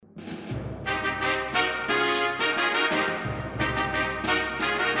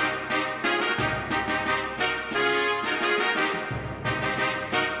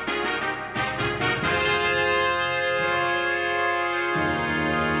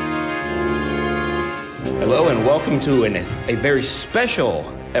Hello and welcome to a very special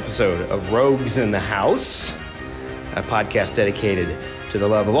episode of Rogues in the House, a podcast dedicated to the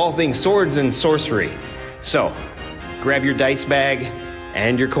love of all things swords and sorcery. So, grab your dice bag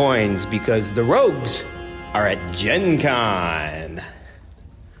and your coins because the Rogues are at Gen Con.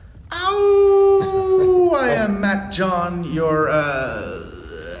 Oh, I am Matt John, your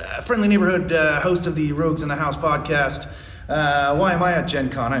friendly neighborhood host of the Rogues in the House podcast. Why am I at Gen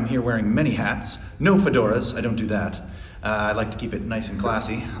Con? I'm here wearing many hats. No fedoras, I don't do that. I like to keep it nice and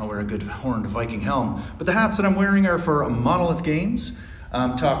classy. I'll wear a good horned Viking helm. But the hats that I'm wearing are for Monolith Games.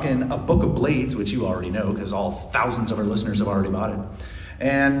 I'm talking A Book of Blades, which you already know because all thousands of our listeners have already bought it.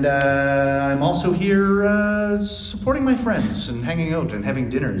 And I'm also here supporting my friends and hanging out and having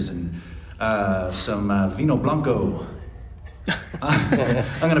dinners and some Vino Blanco.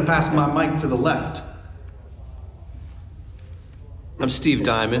 I'm going to pass my mic to the left. I'm Steve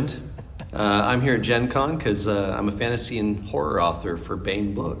Diamond. I'm here at Gen Con because I'm a fantasy and horror author for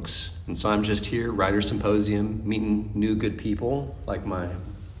Bane Books. And so I'm just here, Writer Symposium, meeting new good people, like my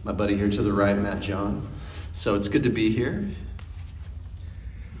buddy here to the right, Matt John. So it's good to be here.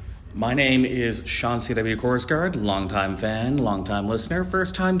 My name is Sean C.W. Korsgaard, longtime fan, longtime listener,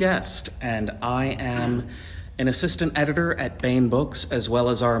 first-time guest, and I am an assistant editor at Bane Books, as well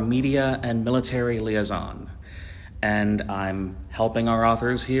as our media and military liaison. And I'm helping our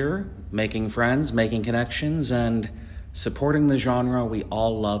authors here, making friends, making connections, and supporting the genre we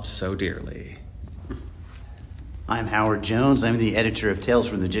all love so dearly. I'm Howard Jones. I'm the editor of Tales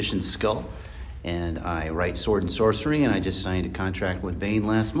from the Magician's Skull, and I write sword and sorcery, and I just signed a contract with Bane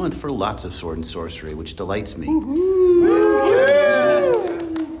last month for lots of sword and sorcery, which delights me.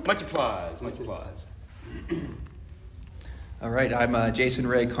 Much applause, much applause. All right, I'm Jason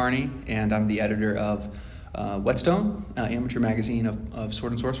Ray Carney, and I'm the editor of Whetstone, amateur magazine of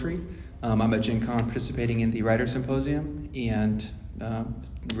sword and sorcery. I'm at Gen Con participating in the Writer Symposium, and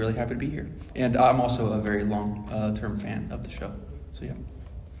really happy to be here. And I'm also a very long-term fan of the show, so yeah.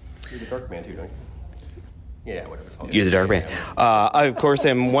 You're the Dark Man too, don't you? Yeah, whatever it's called. You're the Dark Man. I, of course,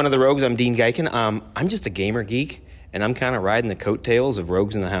 am one of the Rogues. I'm Dean Geiken. I'm just a gamer geek, and I'm kind of riding the coattails of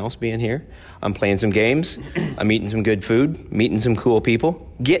Rogues in the House being here. I'm playing some games. I'm eating some good food, meeting some cool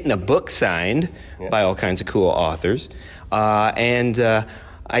people, getting a book signed by all kinds of cool authors. And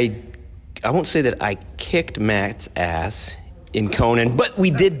I won't say that I kicked Matt's ass in Conan, but we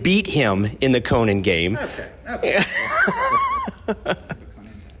did beat him in the Conan game. Okay.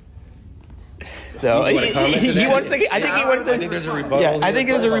 So he wants to. I think he wants to. I think there's a rebuttal. Yeah, I think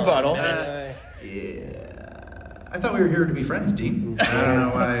there's a rebuttal. I thought we were here to be friends, Dean. I don't know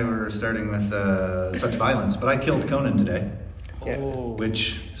why we're starting with such violence, but I killed Conan today. Yeah.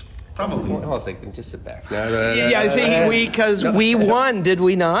 Which is probably... Hold on a second, just sit back. Yeah, see, we won, did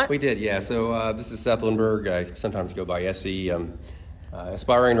we not? We did, yeah. So this is Seth Lindbergh. I sometimes go by SE. I'm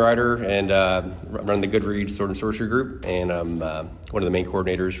aspiring writer and run the Goodreads Sword and Sorcery group, and I'm one of the main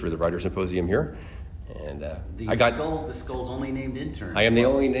coordinators for the Writer Symposium here. And The Skull's only named intern. I am the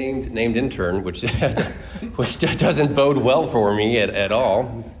only named intern, which doesn't bode well for me at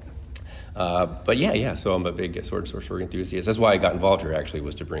all. But yeah. So I'm a big sword sorcery enthusiast. That's why I got involved here. Actually,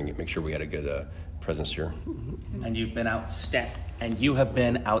 was to make sure we had a good presence here. And you have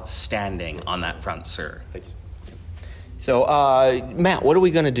been outstanding on that front, sir. Thanks. So, Matt, what are we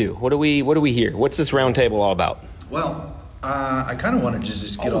going to do? What are we here? What's this round table all about? Well, I kind of wanted to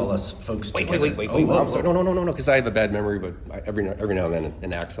just get all us folks together. Wait. I'm sorry. No, because I have a bad memory, but every now and then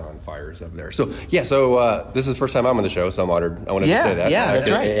an Axon fires up there. So this is the first time I'm on the show, so I'm honored. I wanted to say that. Yeah, that's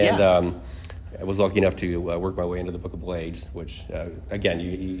right. And I was lucky enough to work my way into the Book of Blades, which again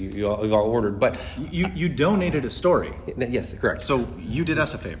you've all ordered. But You donated a story. yes, correct. So you did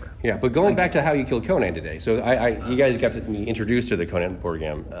us a favor. Yeah, but going back to how you killed Conan today, so you guys got me introduced to the Conan board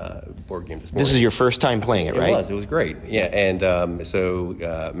game this morning. This is your first time playing it, right? It was great. Yeah, and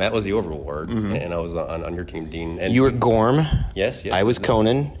so Matt was the Overlord, and I was on your team, Dean. And You were Gorm. Yes. I was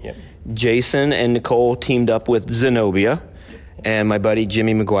Conan. Yep. Jason and Nicole teamed up with Zenobia. And my buddy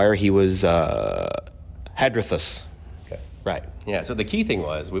Jimmy McGuire, he was Hadrathus. Okay. Right. Yeah, so the key thing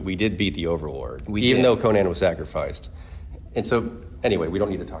was we did beat the Overlord, even though Conan was sacrificed. And so, anyway, we don't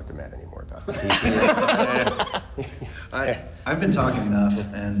need to talk to Matt anymore about that. I've been talking enough,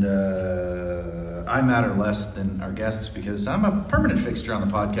 and I matter less than our guests because I'm a permanent fixture on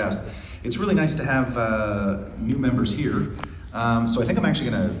the podcast. It's really nice to have new members here. So I think I'm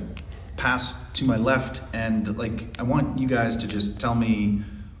actually going to pass to my left, and I want you guys to just tell me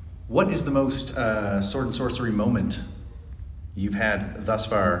what is the most sword and sorcery moment you've had thus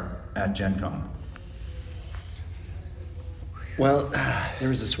far at Gen Con. Well, there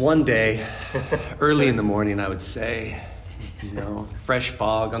was this one day, early in the morning, I would say, fresh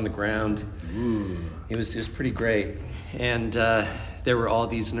fog on the ground. It was pretty great. And there were all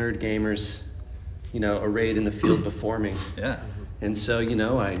these nerd gamers, arrayed in the field before me. Yeah. And so,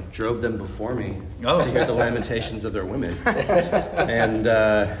 I drove them before me Oh. to hear the lamentations of their women. And,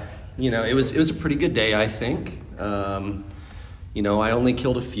 it was a pretty good day, I think. I only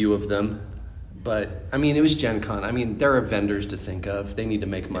killed a few of them. But, it was Gen Con. There are vendors to think of. They need to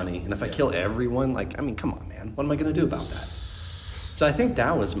make money. And if I kill everyone, come on, man. What am I going to do about that? So I think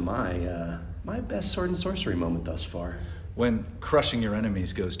that was my best sword and sorcery moment thus far. When crushing your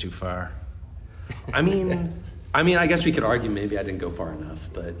enemies goes too far. I guess we could argue maybe I didn't go far enough,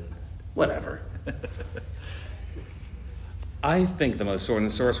 but whatever. I think the most sword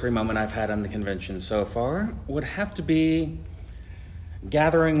and sorcery moment I've had on the convention so far would have to be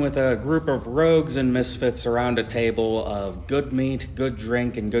gathering with a group of rogues and misfits around a table of good meat, good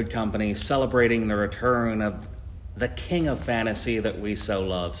drink, and good company, celebrating the return of the king of fantasy that we so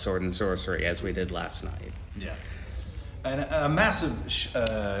love, sword and sorcery, as we did last night. Yeah. And a massive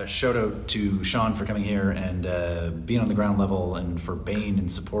shout out to Sean for coming here and being on the ground level, and for Bane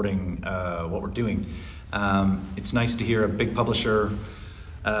and supporting what we're doing. It's nice to hear a big publisher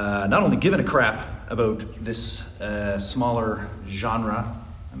not only giving a crap about this smaller genre.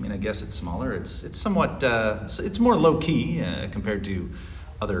 I guess it's smaller. It's somewhat. It's more low key compared to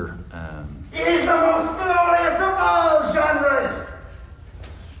other. It is the most glorious of all genres.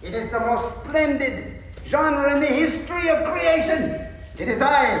 It is the most splendid genre in the history of creation. It is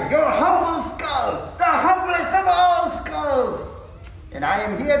I, your humble skull, the humblest of all skulls. And I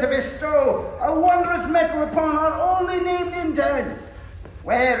am here to bestow a wondrous medal upon our only named intern.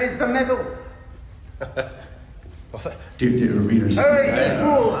 Where is the medal? Dear readers. Hurry,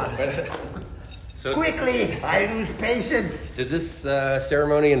 fools! Quickly, I lose patience. Does this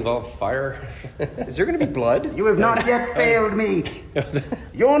ceremony involve fire? Is there going to be blood? You have not yet failed me.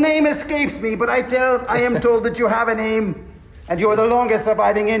 Your name escapes me, but I am told that you have a name, and you are the longest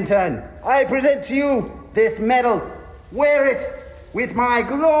surviving intern. I present to you this medal. Wear it with my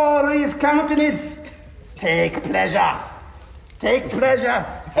glorious countenance. Take pleasure. Take pleasure.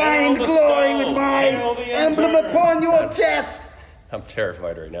 Find glory with my emblem upon your chest. I'm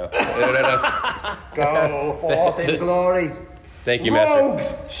terrified right now. Go forth in glory. Thank you, Master.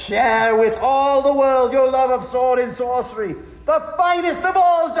 Rogues, share with all the world your love of sword and sorcery, the finest of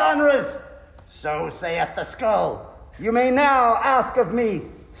all genres. So saith the skull. You may now ask of me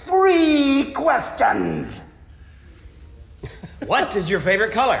 3 questions. What is your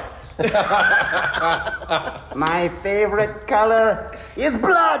favorite color? My favorite color is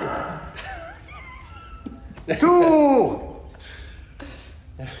blood. 2.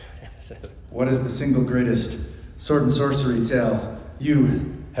 What is the single greatest sword and sorcery tale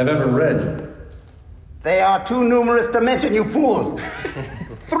you have ever read? They are too numerous to mention, you fool.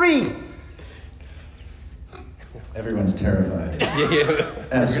 3. Everyone's terrified.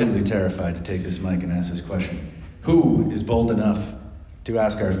 Absolutely terrified to take this mic and ask this question. Who is bold enough to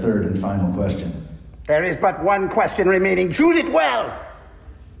ask our third and final question? There is but one question remaining. Choose it well.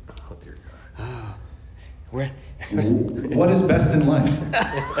 Oh, dear God. What is best in life?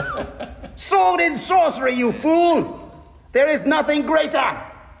 Sword and sorcery, you fool. There is nothing greater.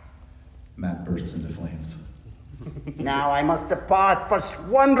 Matt bursts into flames. Now I must depart for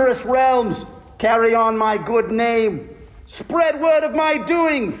wondrous realms. Carry on my good name. Spread word of my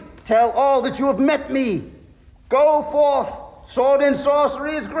doings. Tell all that you have met me. Go forth. Sword and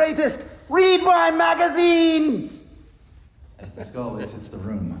sorcery is greatest. Read my magazine. As the skull exits the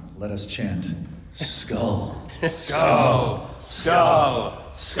room, let us chant, Skull. Skull, skull,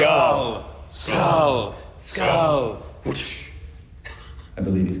 skull, skull, skull. I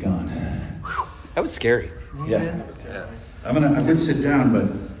believe he's gone. That was scary. Yeah. I would sit down, but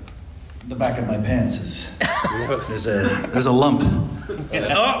the back of my pants is there's a lump.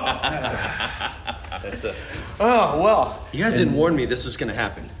 Oh, well. You guys didn't warn me this was going to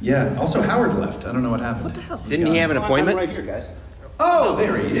happen. Yeah. Also, Howard left. I don't know what happened. What the hell? Didn't he have an appointment? I'm right here, guys. Oh,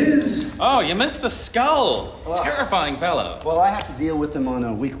 there he is. Oh, you missed the skull. Terrifying fellow. Well, I have to deal with them on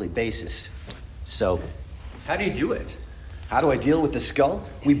a weekly basis. So, How do you do it? how do I deal with the skull?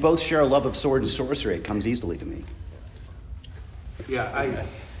 We both share a love of sword and sorcery. It comes easily to me. Yeah,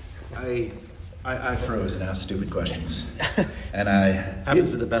 I froze and asked stupid questions, and I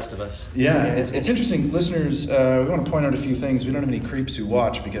Happens to the best of us. Yeah, it's interesting, listeners. We want to point out a few things. We don't have any creeps who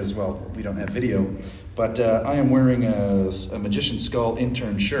watch because, well, we don't have video. But I am wearing a Magician Skull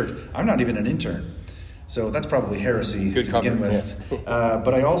intern shirt. I'm not even an intern, so that's probably heresy Good to begin cover, with.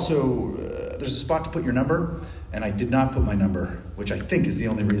 But I also there's a spot to put your number. and I did not put my number, which I think is the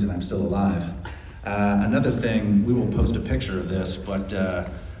only reason I'm still alive. Another thing, we will post a picture of this, but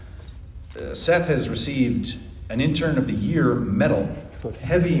Seth has received an Intern of the Year medal.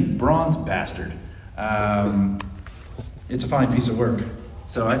 Heavy bronze bastard. It's a fine piece of work.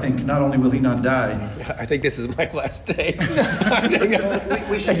 So I think not only will he not die. I think this is my last day.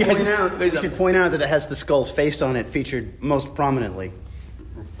 We should point out that it has the skull's face on it featured most prominently.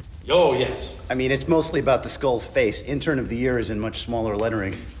 Oh, yes. I mean, it's mostly about the skull's face. Intern of the Year is in much smaller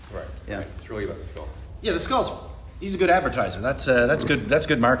lettering. Right. Yeah. It's really about the skull. Yeah, the skull's. He's a good advertiser. That's good. That's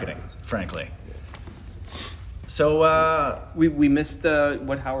good marketing, frankly. So we missed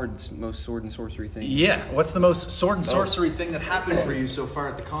what Howard's most sword and sorcery thing. Yeah, what's the most sword and sorcery thing that happened for you so far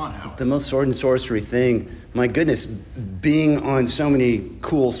at the con, Howard? The most sword and sorcery thing, my goodness, being on so many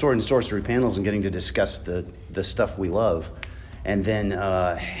cool sword and sorcery panels and getting to discuss the stuff we love, and then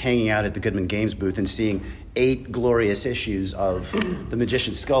hanging out at the Goodman Games booth and seeing 8 glorious issues of The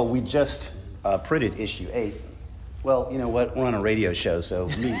Magician's Skull. We just printed issue 8. Well, you know what? We're on a radio show, so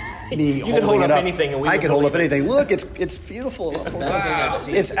me you can hold up anything, and we I would can hold up believe it. anything. Look, it's beautiful. It's the best thing I've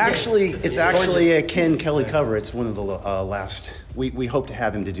seen. It's actually a Ken Kelly cover. It's one of the last. We hope to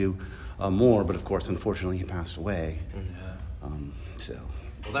have him to do more, but of course, unfortunately, he passed away. So.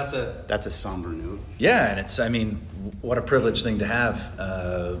 Well, that's a somber note. Yeah, and it's. I mean, what a privileged thing to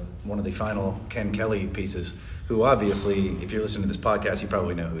have. One of the final Ken Kelly pieces. Who obviously, if you're listening to this podcast, you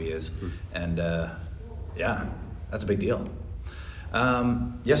probably know who he is, and yeah. That's a big deal.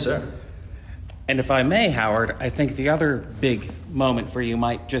 Yes, sir. And if I may, Howard, I think the other big moment for you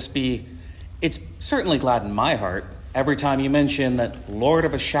might just be, it's certainly gladdened my heart every time you mention that Lord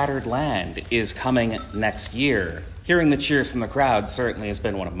of a Shattered Land is coming next year. Hearing the cheers from the crowd certainly has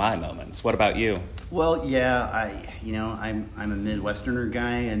been one of my moments. What about you? Well, yeah, I'm a Midwesterner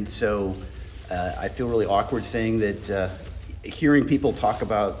guy, and so I feel really awkward saying that hearing people talk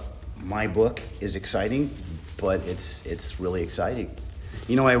about my book is exciting, but it's really exciting.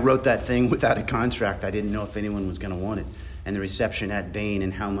 You know, I wrote that thing without a contract. I didn't know if anyone was going to want it. And the reception at Bain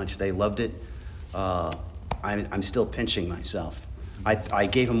and how much they loved it, I'm still pinching myself. I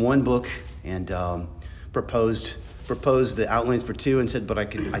gave them one book and proposed the outlines for 2 and said, but I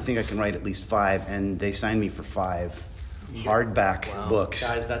think I can write at least 5, and they signed me for 5 hardback books.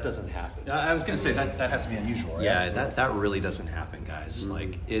 Guys, that doesn't happen. I was going to say that has to be unusual, right? Yeah, that really doesn't happen, guys.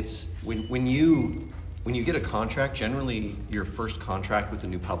 Like, it's when you get a contract, generally your first contract with a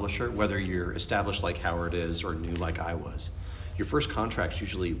new publisher, whether you're established like Howard is or new like I was, your first contract's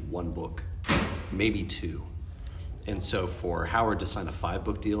usually 1 book, maybe 2. And so for Howard to sign a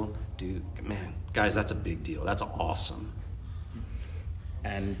 5-book deal, dude, man, guys, that's a big deal. That's awesome.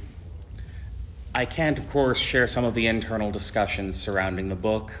 And I can't, of course, share some of the internal discussions surrounding the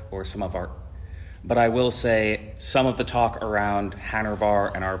book or some of our, but I will say some of the talk around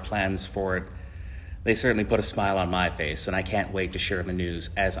Hanorvar and our plans for it, they certainly put a smile on my face, and I can't wait to share the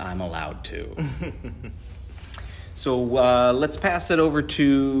news as I'm allowed to. So let's pass it over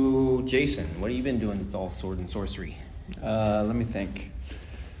to Jason. What have you been doing that's all sword and sorcery? Let me think.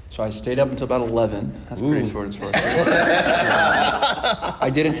 So I stayed up until about 11. That's pretty sword and sorcery. I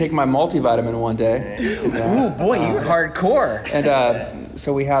didn't take my multivitamin one day. Ooh, boy, you're hardcore. And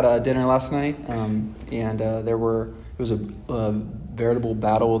so we had a dinner last night, and it was a veritable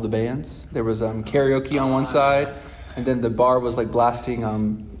battle of the bands. There was karaoke on one side, and then the bar was like blasting,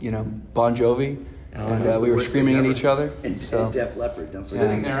 Bon Jovi, and we were screaming at each other. And Def Leppard, don't forget.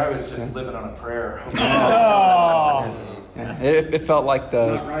 Sitting there, I was just living on a prayer. Yeah, it felt like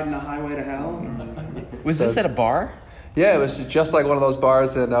Not riding a highway to hell? Was this at a bar? Yeah, it was just like one of those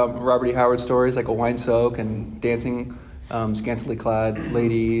bars in Robert E. Howard stories, like a wine soak and dancing scantily clad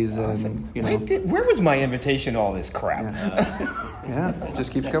ladies, and Where was my invitation to all this crap? Yeah, it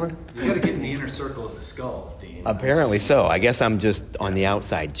just keeps coming. You got to get in the inner circle of the skull, Dean. Apparently so. I guess I'm just on the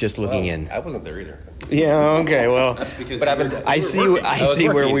outside, just looking in. I wasn't there either. Yeah. Okay. Well, That's because But I see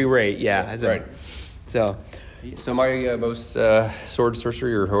where working. we rate. Yeah. Right. So my most sword,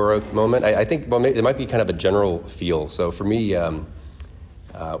 sorcery, or heroic moment, I think, it might be kind of a general feel. So for me,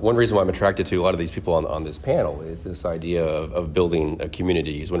 one reason why I'm attracted to a lot of these people on this panel is this idea of building a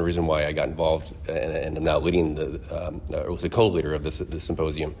community. Is one reason why I got involved, and I'm now leading was a co-leader of this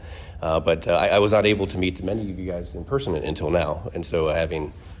symposium. But I was not able to meet many of you guys in person until now, and so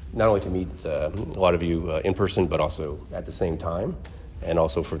having not only to meet a lot of you in person, but also at the same time, and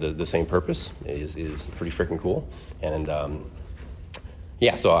also for the same purpose is pretty freaking cool. And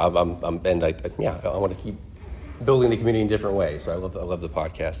so I want to keep building the community in different ways. So I love the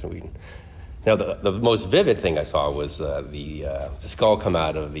podcast, and now the most vivid thing I saw was the skull come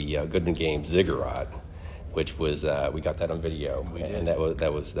out of the Goodman Games ziggurat, which was we got that on video, and that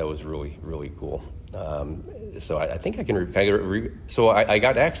was really really cool. So I think I can. So I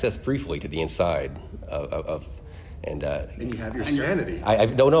got access briefly to the inside of and you have your sanity. I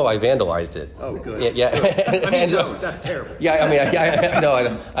vandalized it. Oh, good. Yeah. That's terrible. Yeah, I mean,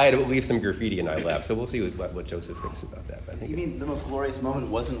 I had to leave some graffiti and I left. So we'll see what Joseph thinks about that. But I think You mean the most glorious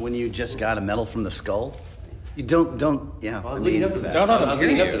moment wasn't when you just got a medal from the skull? You don't. Yeah. I was leading up to that. Don't let him I was hear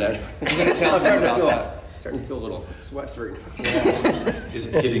leading up you. to that. I'm starting to feel a little sweaty. Is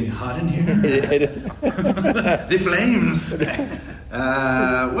it getting hot in here? The flames.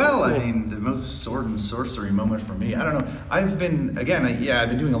 Well, I mean, the most sword and sorcery moment for me. I don't know. I've been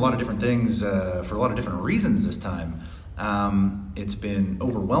doing a lot of different things for a lot of different reasons this time. It's been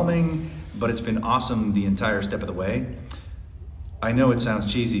overwhelming, but it's been awesome the entire step of the way. I know it sounds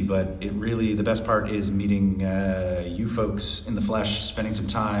cheesy, but the best part is meeting you folks in the flesh, spending some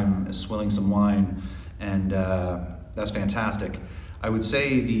time, swilling some wine, and that's fantastic. I would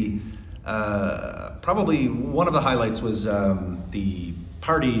say probably one of the highlights was the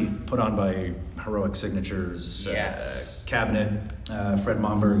party put on by Heroic Signatures, Cabinet, Fred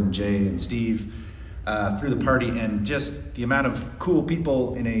Momberg, and Jay and Steve through the party, and just the amount of cool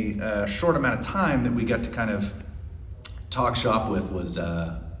people in a short amount of time that we got to kind of talk shop with was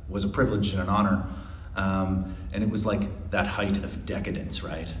a privilege and an honor, and it was like that height of decadence,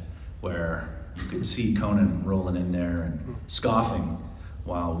 right, where you could see Conan rolling in there and scoffing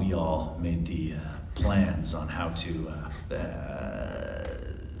while we all made the plans on how to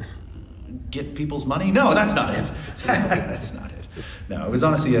get people's money. No, that's not it. That's not it. No, it was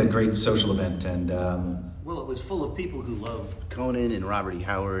honestly a great social event, and Well, it was full of people who love Conan and Robert E.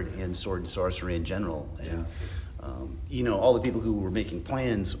 Howard and sword and sorcery in general. And, all the people who were making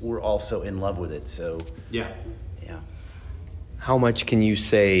plans were also in love with it. So yeah. How much can you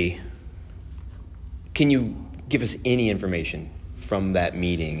say? Can you give us any information from that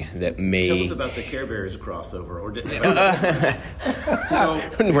meeting that may... Tell us about the Care Bears crossover.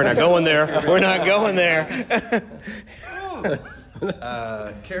 We're not going there. We're not going there.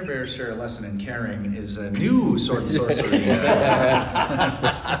 Care Bears Share a Lesson in Caring is a new sword and sorcery.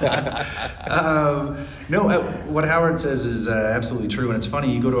 What Howard says is absolutely true, and it's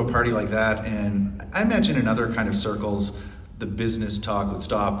funny, you go to a party like that, and I imagine in other kind of circles, the business talk would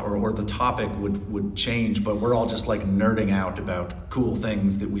stop, or the topic would change, but we're all just like nerding out about cool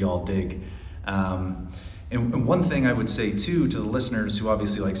things that we all dig. And one thing I would say too to the listeners who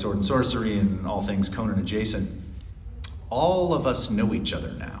obviously like sword and sorcery and all things Conan adjacent, all of us know each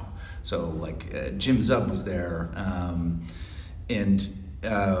other now. So like Jim Zub was there, and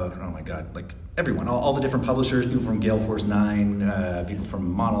oh my God, like everyone, all the different publishers, people from Gale Force 9, people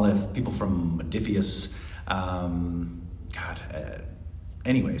from Monolith, people from Modiphius,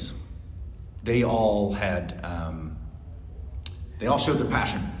 anyways, they all showed their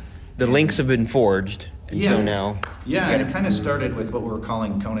passion. The links have been forged, and so now... Yeah, and it kind of started with what we were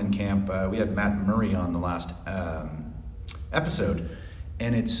calling Conan Camp. We had Matt Murray on the last episode,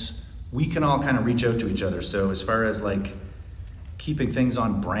 and we can all kind of reach out to each other. So as far as like keeping things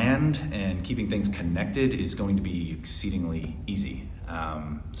on brand and keeping things connected is going to be exceedingly easy.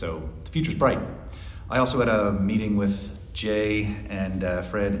 So the future's bright. I also had a meeting with Jay and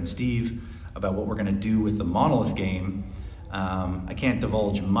Fred and Steve about what we're going to do with the Monolith game. I can't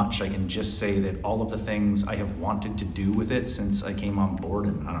divulge much. I can just say that all of the things I have wanted to do with it since I came on board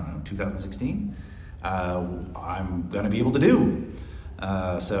in, 2016, I'm going to be able to do.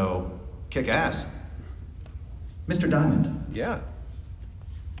 So, kick ass. Mr. Diamond. Yeah.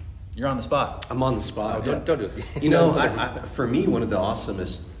 You're on the spot. I'm on the spot. Don't do it. You know, for me, one of the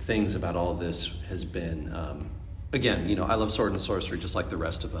awesomest things about all this has been, again, I love sword and sorcery just like the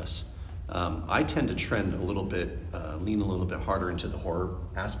rest of us. I tend to trend a little bit, lean a little bit harder into the horror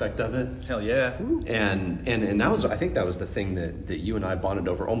aspect of it. Hell yeah. And I think that was the thing that you and I bonded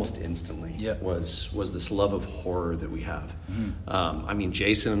over almost instantly. Yeah. Was this love of horror that we have. Mm-hmm.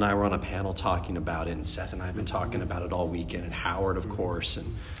 Jason and I were on a panel talking about it, and Seth and I have been talking about it all weekend, and Howard, of course,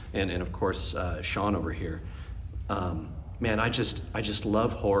 and of course Sean over here. Man, I just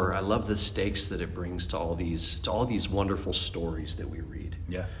love horror. I love the stakes that it brings to all these wonderful stories that we read.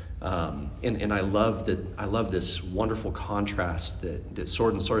 Yeah. And I love this wonderful contrast that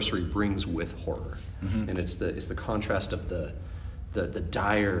sword and sorcery brings with horror. Mm-hmm. And it's the contrast of the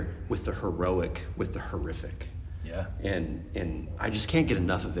dire with the heroic with the horrific. Yeah. And I just can't get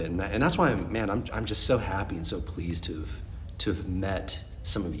enough of it. And that's why I'm just so happy and so pleased to have met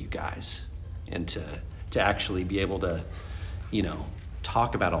some of you guys and to actually be able to,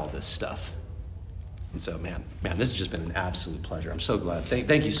 talk about all this stuff. And so, man, this has just been an absolute pleasure. I'm so glad.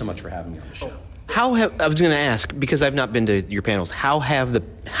 Thank you so much for having me on the show. I was going to ask, because I've not been to your panels, how have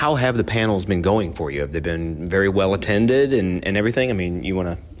the panels been going for you? Have they been very well attended and everything? I mean, you want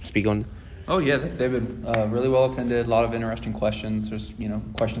to speak on? Oh yeah, they've been really well attended. A lot of interesting questions. There's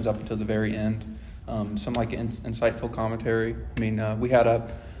questions up until the very end. Some like insightful commentary. I mean, we had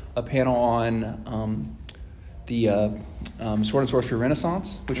a panel on the Sword and Sorcery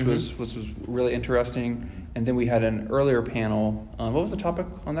Renaissance, which was really interesting. And then we had an earlier panel. What was the topic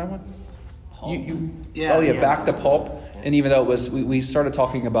on that one? Back to pulp. And even though it was, we started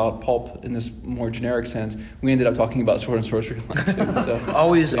talking about pulp in this more generic sense, we ended up talking about Sword and Sorcery a lot too. So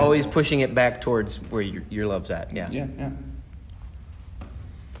always pushing it back towards where your love's at. Yeah.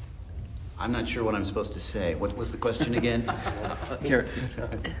 I'm not sure what I'm supposed to say. What was the question again? Here.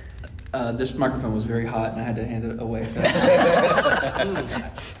 This microphone was very hot, and I had to hand it away to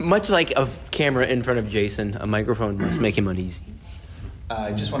Much like a camera in front of Jason, a microphone must make him uneasy.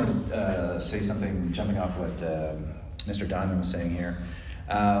 I just wanted to say something, jumping off what Mr. Diamond was saying here.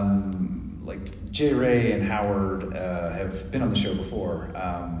 Like Jay Ray and Howard have been on the show before,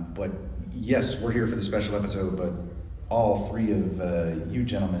 but yes, we're here for the special episode, but all three of you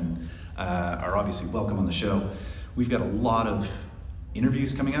gentlemen are obviously welcome on the show. We've got a lot of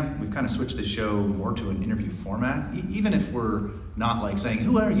interviews coming up. We've kind of switched the show more to an interview format, even if we're not like saying,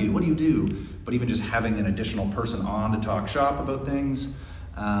 who are you, what do you do, but even just having an additional person on to talk shop about things.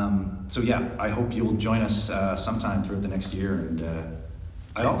 So yeah, I hope you'll join us sometime throughout the next year, and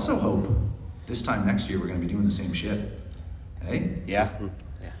I also hope this time next year we're going to be doing the same shit. Hey? Yeah.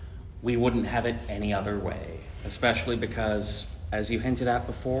 We wouldn't have it any other way, especially because, as you hinted at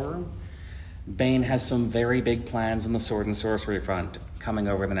before, Bane has some very big plans on the Sword and Sorcery front coming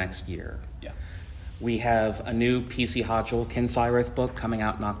over the next year. Yeah. We have a new P.C. Hodgel Kinsirith book coming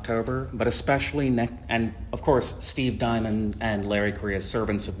out in October, but especially and of course Steve Diamond and Larry Correa's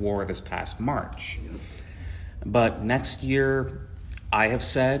Servants of War this past March. But next year, I have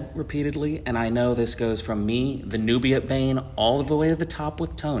said repeatedly, and I know this goes from me, the newbie at Bane, all the way to the top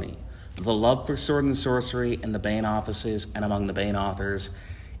with Tony, the love for Sword and Sorcery in the Bane offices and among the Bane authors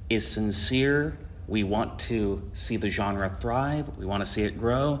is sincere. We want to see the genre thrive. We want to see it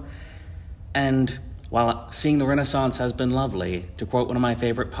grow. And while seeing the Renaissance has been lovely, to quote one of my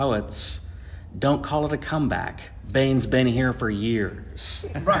favorite poets, don't call it a comeback. Bane's been here for years.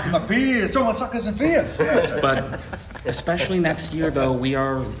 Rocking my peas, throwing suckers in fear. But especially next year, though, we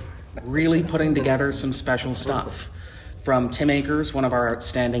are really putting together some special stuff. From Tim Akers, one of our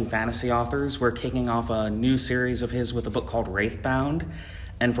outstanding fantasy authors, we're kicking off a new series of his with a book called Wraithbound.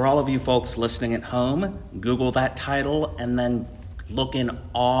 And for all of you folks listening at home, Google that title and then look in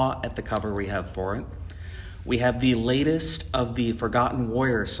awe at the cover we have for it. We have the latest of the Forgotten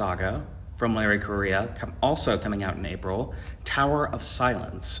Warrior saga from Larry Correia, also coming out in April, Tower of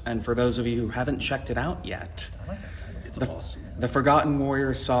Silence. And for those of you who haven't checked it out yet, I like that title. It's awesome. The Forgotten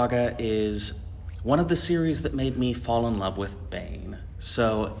Warrior saga is one of the series that made me fall in love with Bane.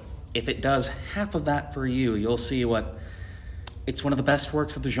 So if it does half of that for you, you'll see it's one of the best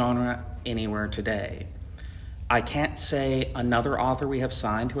works of the genre anywhere today. I can't say another author we have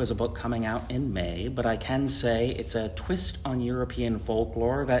signed who has a book coming out in May, but I can say it's a twist on European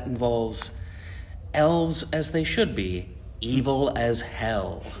folklore that involves elves as they should be, evil as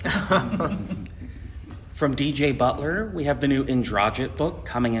hell. From DJ Butler, we have the new Indrajit book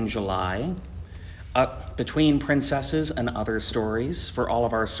coming in July. Between Princesses and Other Stories for all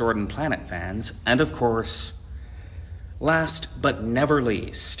of our Sword and Planet fans. And of course, last but never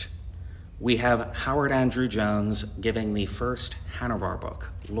least, we have Howard Andrew Jones giving the first Hanuvar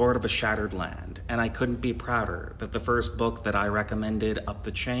book, Lord of a Shattered Land. And I couldn't be prouder that the first book that I recommended up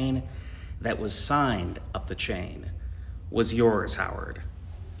the chain, that was signed up the chain, was yours, Howard.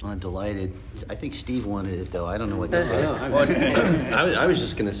 I'm delighted. I think Steve wanted it, though. I don't know what to say. I was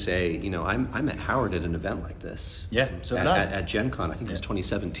just going to say, I met Howard at an event like this. Yeah, so at Gen Con, I think it was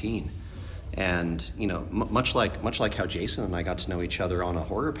 2017. And, much like how Jason and I got to know each other on a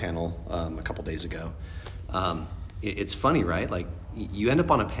horror panel a couple days ago, it's funny, right? Like, you end up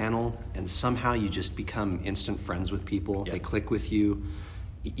on a panel and somehow you just become instant friends with people. Yeah. They click with you.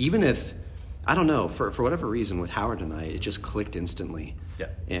 Even if, I don't know, for whatever reason with Howard and I, it just clicked instantly. Yeah.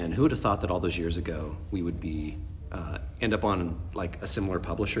 And who would have thought that all those years ago we would be end up on like a similar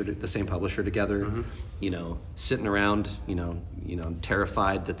publisher, the same publisher together, sitting around,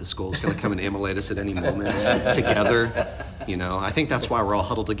 terrified that the skull's going to come and immolate us at any moment together. I think that's why we're all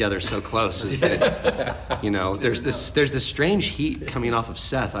huddled together so close is that, there's this strange heat coming off of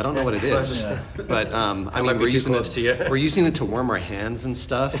Seth. I don't know what it is, but we're using it to warm our hands and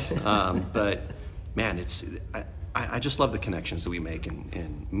stuff. But man, I just love the connections that we make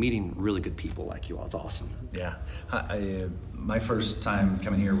and meeting really good people like you all. It's awesome. Yeah. My first time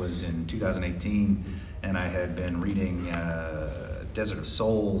coming here was in 2018, and I had been reading Desert of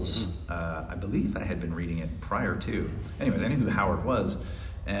Souls. I believe I had been reading it prior to. Anyways, I knew who Howard was.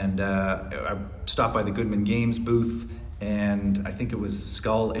 And I stopped by the Goodman Games booth, and I think it was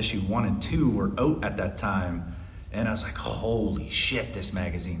Skull issue 1 and 2 were out at that time. And I was like, holy shit, this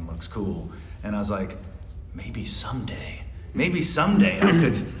magazine looks cool. And I was like, maybe someday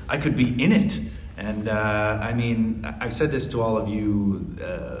I could be in it. And I mean, I've said this to all of you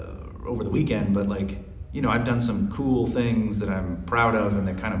over the weekend, but like, you know, I've done some cool things that I'm proud of and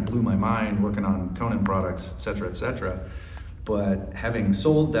that kind of blew my mind working on Conan products, et cetera, et cetera. But having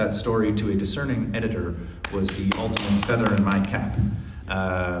sold that story to a discerning editor was the ultimate feather in my cap.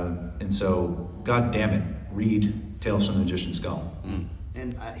 And so, God damn it, read Tales from the Magician's Skull.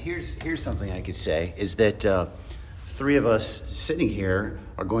 And here's something I could say, is that 3 of us sitting here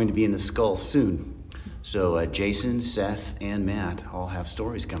are going to be in the Skull soon. So Jason, Seth, and Matt all have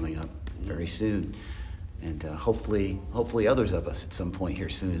stories coming up very soon. And hopefully others of us at some point here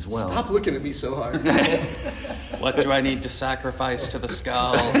soon as well. Stop looking at me so hard. What do I need to sacrifice to the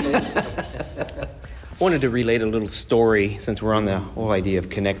Skull? I wanted to relate a little story since we're on the whole idea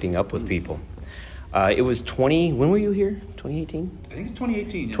of connecting up with people. It was when were you here? 2018? I think it's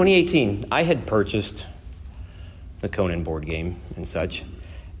 2018. Yeah. 2018. I had purchased the Conan board game and such,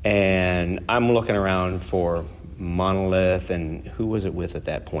 and I'm looking around for Monolith, and who was it with at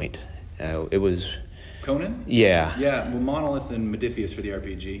that point? It was... Conan? Yeah. Yeah, well, Monolith and Modiphius for the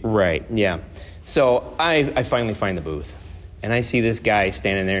RPG. Right, yeah. So I finally find the booth, and I see this guy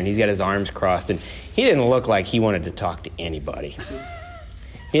standing there, and he's got his arms crossed, and he didn't look like he wanted to talk to anybody.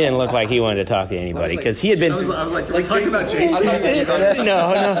 He didn't look like he wanted to take anybody because he had been. I was like, can we talk about Jason?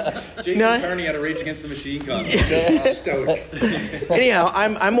 No. Jason Carney had a Rage Against the Machine contest. Stoic. Anyhow,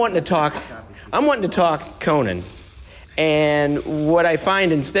 I'm wanting to talk. I'm wanting to talk Conan, and what I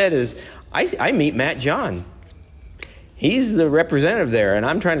find instead is I meet Matt John. He's the representative there, and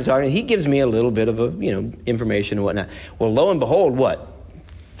I'm trying to talk. And he gives me a little bit of information and whatnot. Well, lo and behold,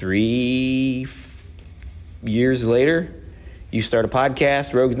 3 years later, you start a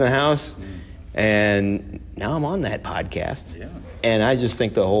podcast, Rogues in the House, and now I'm on that podcast. Yeah. And I just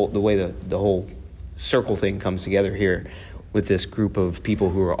think the way the whole circle thing comes together here with this group of people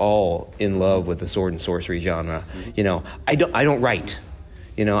who are all in love with the sword and sorcery genre. Mm-hmm. You know, I don't write.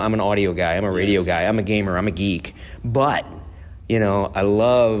 You know, I'm an audio guy, I'm a radio guy, I'm a gamer, I'm a geek. But, I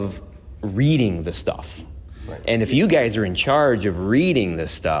love reading the stuff. Right. And if you guys are in charge of reading the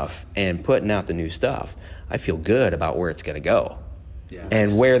stuff and putting out the new stuff, I feel good about where it's going to go,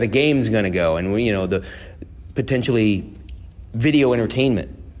 and where the game's going to go, and the potentially video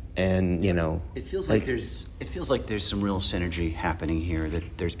entertainment, and it feels like there's some real synergy happening here.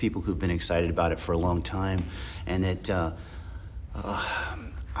 That there's people who've been excited about it for a long time, and that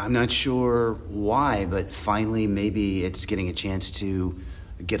I'm not sure why, but finally maybe it's getting a chance to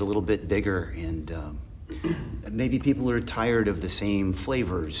get a little bit bigger, and maybe people are tired of the same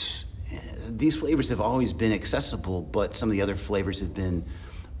flavors. These flavors have always been accessible, but some of the other flavors have been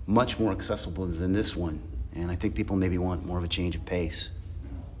much more accessible than this one. And I think people maybe want more of a change of pace.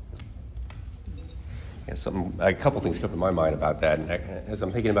 Yeah, a couple things come to my mind about that. And as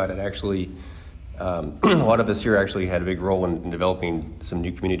I'm thinking about it, actually, a lot of us here actually had a big role in developing some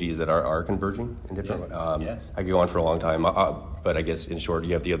new communities that are converging in different. I could go on for a long time, but I guess in short,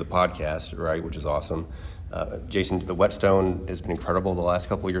 you have the other podcast, right, which is awesome. Jason, the Whetstone has been incredible the last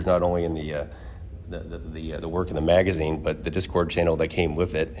couple of years, not only in the work in the magazine, but the Discord channel that came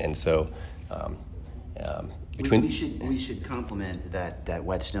with it. And so, we should compliment that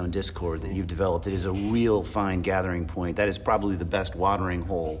Whetstone Discord that you've developed. It is a real fine gathering point. That is probably the best watering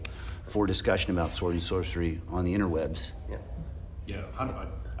hole for discussion about sword and sorcery on the interwebs. Yeah,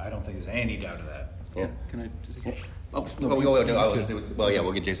 I don't think there's any doubt of that. Yeah. Can I just...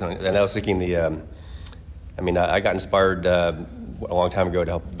 We'll get Jason on. And I was thinking I got inspired a long time ago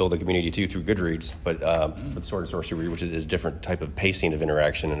to help build a community too through Goodreads, but for the Sword and Sorcery, which is a different type of pacing of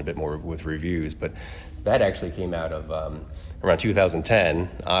interaction and a bit more with reviews. But that actually came out of around 2010.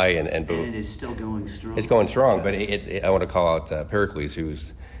 And both. And it is still going strong. It's going strong, but I want to call out Pericles,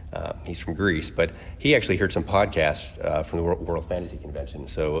 who's he's from Greece, but he actually heard some podcasts from the World Fantasy Convention.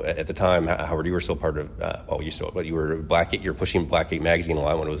 So at the time, Howard, you were still part of. You were Blackgate. You were pushing Blackgate magazine a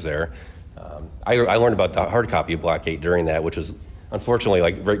lot when it was there. I learned about the hard copy of Blackgate during that, which was unfortunately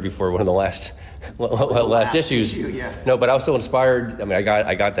right before one of the last issues. No, but I was so inspired. I mean,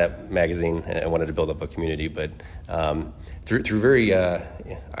 I got that magazine and I wanted to build up a community, but through very I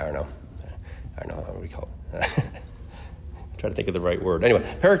don't know what we call it. Try to think of the right word. Anyway,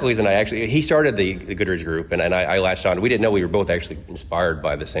 Pericles and I he started the Goodreads group, and I latched on. We didn't know we were both actually inspired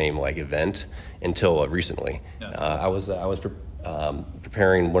by the same event until recently. I was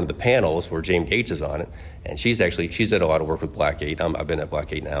preparing one of the panels where James Gates is on it, and she's did a lot of work with Blackgate. I've been at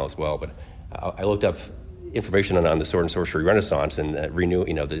Blackgate now as well, but I looked up information on the Sword and Sorcery Renaissance and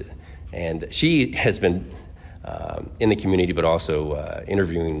and she has been in the community, but also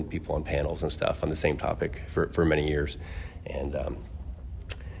interviewing people on panels and stuff on the same topic for many years. And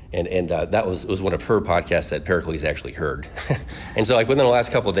that was one of her podcasts that Pericles actually heard. And so within the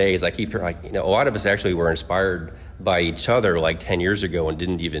last couple of days, I keep hearing, a lot of us actually were inspired by each other 10 years ago and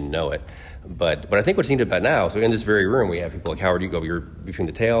didn't even know it. But I think what's neat about now, so in this very room, we have people like Howard, you're Between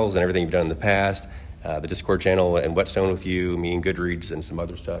the Tales and everything you've done in the past, the Discord channel and Whetstone with you, me and Goodreads and some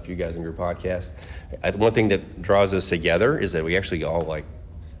other stuff, you guys in your podcast. One thing that draws us together is that we actually all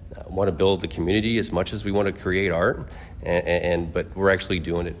want to build the community as much as we want to create art, but we're actually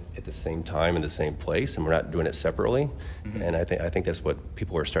doing it at the same time in the same place, and we're not doing it separately. Mm-hmm. And I think that's what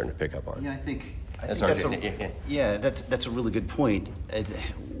people are starting to pick up on. Yeah, I think that's a really good point.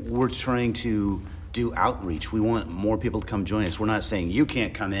 We're trying to do outreach. We want more people to come join us. We're not saying you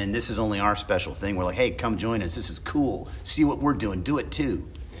can't come in. This is only our special thing. We're like, hey, come join us. This is cool. See what we're doing. Do it too.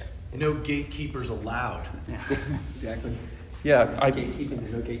 No gatekeepers allowed. Exactly. Yeah,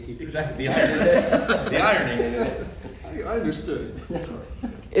 gatekeeping, no gatekeepers. Exactly. The irony. I understood.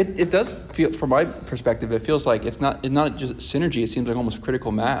 It does feel, from my perspective, it feels like it's not just synergy. It seems like almost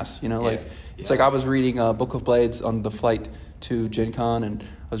critical mass. It's like I was reading Book of Blades on the flight to Gen Con, and I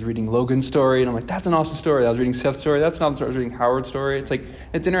was reading Logan's story, and I'm like, that's an awesome story. I was reading Seth's story. That's an awesome story. I was reading Howard's story. It's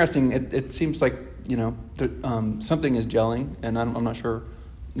it's interesting. It seems like something is gelling, and I'm not sure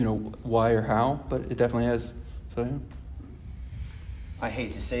why or how, but it definitely is. So yeah. I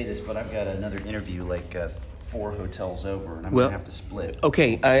hate to say this, but I've got another interview 4 hotels over, and I'm going to have to split.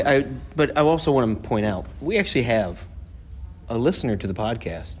 Okay, but I also want to point out, we actually have a listener to the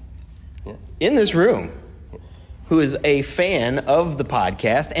podcast in this room who is a fan of the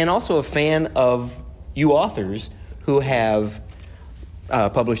podcast and also a fan of you authors who have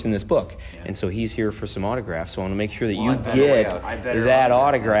published in this book. Yeah. And so he's here for some autographs. So I want to make sure that you get that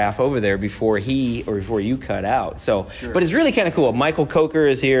autograph over there before you cut out. So, sure. But it's really kind of cool. Michael Coker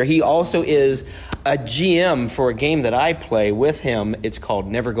is here. He also is a GM for a game that I play with him. It's called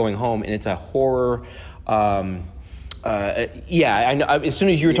Never Going Home, and it's a horror. I know. As soon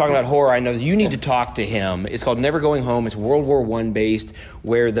as you were talking about horror, I know you need to talk to him. It's called Never Going Home. It's World War I based,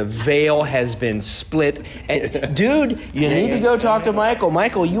 where the veil has been split. And, dude, you need to go talk to Michael.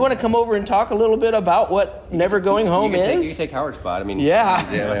 Michael, you want to come over and talk a little bit about what Never Going Home is? You can take Howard's spot.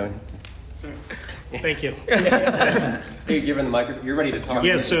 Yeah. Thank you. You're given the microphone. You're ready to talk.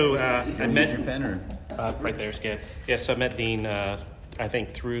 Yeah. So I met your pen or right there's good. Yes, I met Dean. I think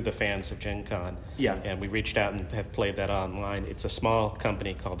through the fans of Gen Con. Yeah. And we reached out and have played that online. It's a small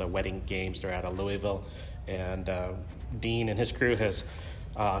company called Wedding Games. They're out of Louisville. And Dean and his crew has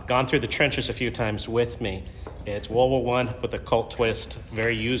gone through the trenches a few times with me. It's World War I with a cult twist,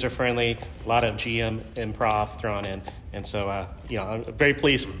 very user-friendly, a lot of GM improv thrown in. And so, I'm very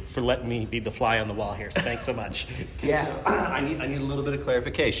pleased for letting me be the fly on the wall here. So thanks so much. Yeah. I need a little bit of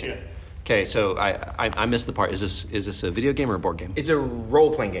clarification. Yeah. Okay, so I missed the part. Is this a video game or a board game? It's a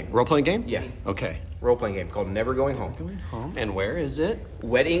role-playing game. Role-playing game? Yeah. Okay. Role-playing game called Never Going Home. Never Going Home. And where is it?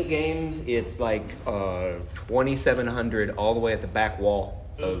 Wet Ink Games. It's 2700 all the way at the back wall.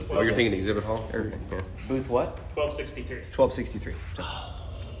 You're thinking exhibit hall? Booth what? 1263. 1263.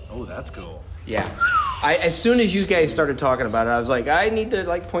 Oh, that's cool. Yeah. As soon as you guys started talking about it, I was like, I need to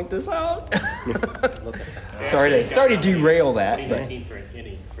point this out. Sorry to derail that. 2019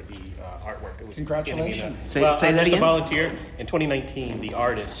 for the artwork. It was Congratulations. Say that just again? a volunteer. In 2019, the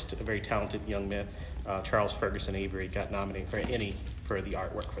artist, a very talented young man, Charles Ferguson Avery, got nominated for the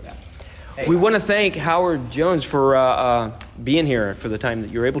artwork for that. We want to thank Howard Jones for being here for the time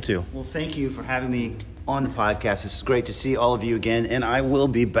that you're able to. Well, thank you for having me on the podcast. It's great to see all of you again, and I will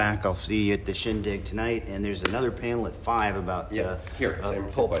be back. I'll see you at the Shindig tonight, and there's another panel at 5 about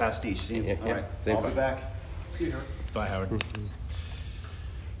pulp pastiche. All right, I'll be back. See you, Howard. Bye, Howard.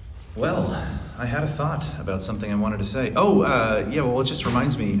 Well, I had a thought about something I wanted to say. It just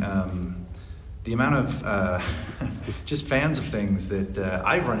reminds me the amount of just fans of things that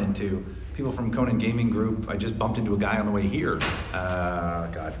I've run into. People from Conan Gaming Group. I just bumped into a guy on the way here.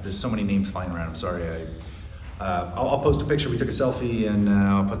 God, there's so many names flying around. I'm sorry. I'll post a picture. We took a selfie, and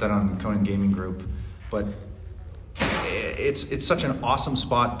I'll put that on Conan Gaming Group. But it's such an awesome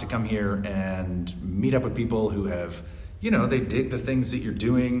spot to come here and meet up with people who have they dig the things that you're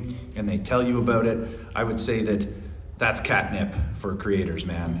doing and they tell you about it, I would say that's catnip for creators,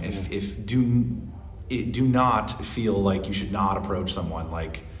 man. If do not feel like you should not approach someone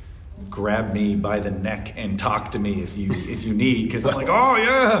like, grab me by the neck and talk to me if you need, because I'm like, oh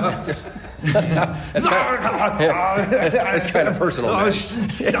yeah. It's kind of personal.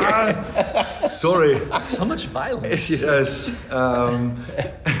 Sorry. So much violence. Yes.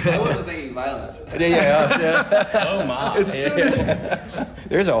 I wasn't thinking violence. Oh my!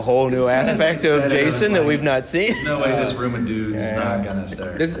 There's a whole new aspect of Jason that we've not seen. There's no way this room of dudes is not gonna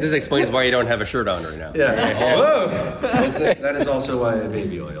start. This explains why you don't have a shirt on right now. Yeah. Whoa. That is also why I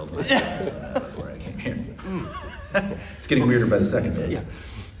baby oiled myself before I came here. It's getting weirder by the second, folks.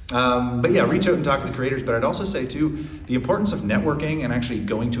 But yeah, reach out and talk to the creators. But I'd also say too, the importance of networking and actually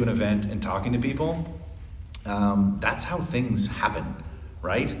going to an event and talking to people. That's how things happen,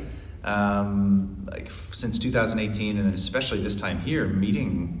 right? Like since 2018, and then especially this time here,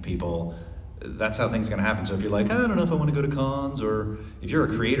 meeting people, that's how things are going to happen. So if you're like, I don't know if I want to go to cons, or if you're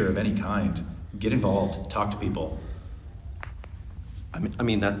a creator of any kind, get involved, talk to people. I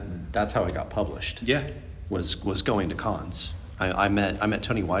mean that's how I got published. Yeah, was going to cons. I met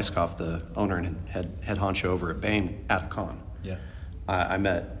Tony Weiskopf, the owner and head honcho over at Baen, at a con. Yeah, I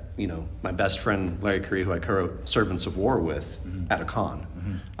met my best friend Larry Curry, who I co-wrote Servants of War with, at a con.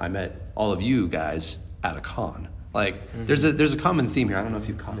 Mm-hmm. I met all of you guys at a con. Like there's a common theme here. I don't know if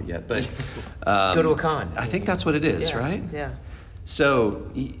you've caught it yet, but Go to a con. I think that's what it is, right? Yeah. So,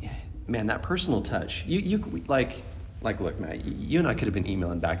 man, that personal touch. You like look, Matt. You and I could have been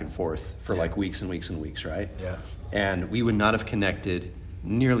emailing back and forth for like weeks and weeks and weeks, right? Yeah. And we would not have connected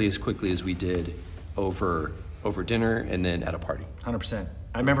nearly as quickly as we did over dinner and then at a party. 100%.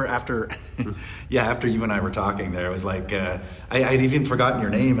 I remember after you and I were talking there, I was like, I'd even forgotten your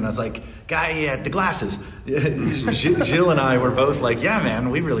name, and I was like, guy had the glasses. Gilles and I were both like, yeah, man,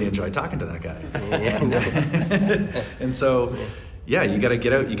 we really enjoyed talking to that guy. And so, yeah, you got to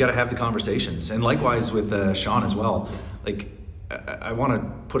get out, you got to have the conversations. And likewise with Sean as well. Like, I want to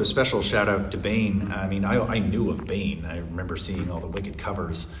put a special shout out to Baen. I mean, I knew of Baen. I remember seeing all the wicked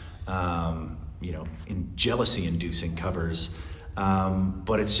covers, in jealousy-inducing covers.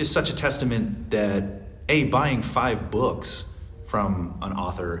 But it's just such a testament that buying 5 books from an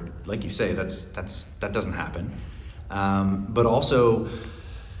author, like you say, that doesn't happen. But also,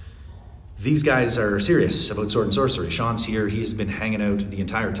 these guys are serious about sword and sorcery. Sean's here; he's been hanging out the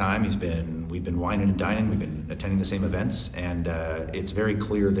entire time. We've been wining and dining. We've been attending the same events, and it's very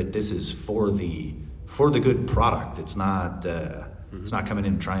clear that this is for the good product. It's not it's not coming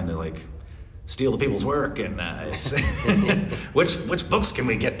in trying to like steal the people's work, and it's which books can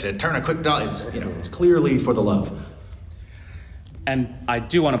we get to turn a quick dollar? It's clearly for the love. And I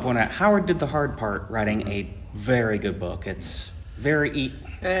do want to point out, Howard did the hard part writing a very good book. It's very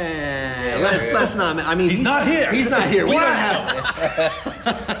Let's not. I mean, he's not here. He's not here. We don't have.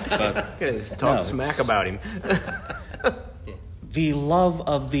 Talk smack about him. The love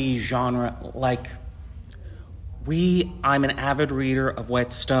of the genre, I'm an avid reader of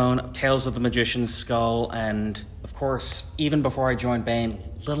Whetstone, Tales of the Magician's Skull, and, of course, even before I joined Baen,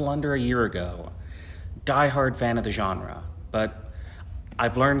 little under a year ago, diehard fan of the genre. But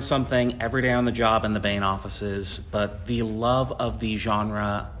I've learned something every day on the job in the Baen offices, but the love of the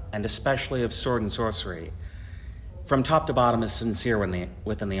genre, and especially of sword and sorcery, from top to bottom is sincere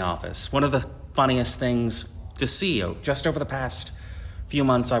within the office. One of the funniest things to see, just over the past few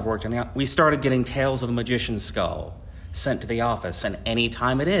months I've worked in we started getting Tales of the Magician's Skull sent to the office, and any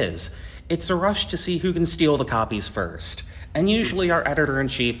time it is, it's a rush to see who can steal the copies first. And usually our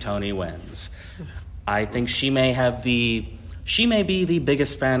editor-in-chief, Tony, wins. I think she may be the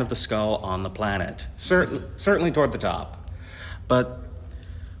biggest fan of the skull on the planet. Certainly toward the top. But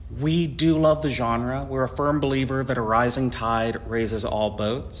we do love the genre. We're a firm believer that a rising tide raises all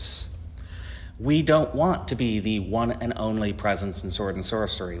boats. We don't want to be the one and only presence in sword and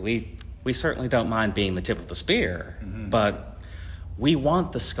sorcery. We certainly don't mind being the tip of the spear, but we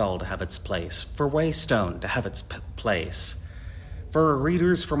want the skull to have its place, for Waystone to have its place, for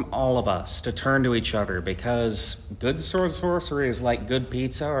readers from all of us to turn to each other, because good sword and sorcery is like good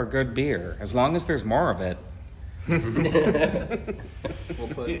pizza or good beer, as long as there's more of it.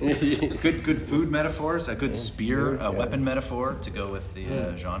 Good food metaphors, a good spear, a weapon metaphor to go with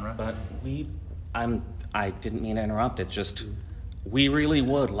the genre. But I didn't mean to interrupt. It just, we really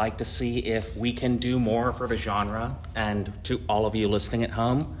would like to see if we can do more for the genre. And to all of you listening at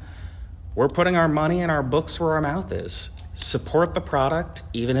home, we're putting our money and our books where our mouth is. Support the product,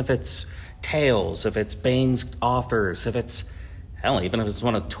 even if it's Tales, if it's Baen's authors, even if it's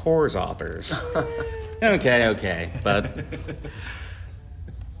one of Tor's authors. Okay, but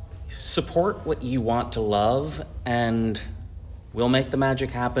support what you want to love, and we'll make the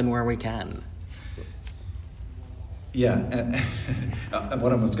magic happen where we can. Yeah, and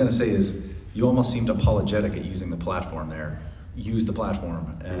what I was going to say is you almost seemed apologetic at using the platform there. Use the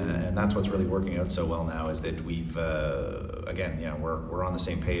platform, and that's what's really working out so well now, is that we've, we're on the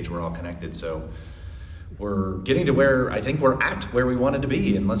same page, we're all connected, so we're getting to where I think we're at where we wanted to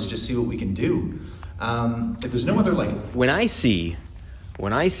be, and let's just see what we can do. If there's no other, When I see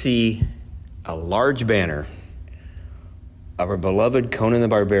a large banner of our beloved Conan the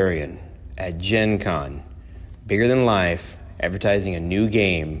Barbarian at Gen Con, bigger than life, advertising a new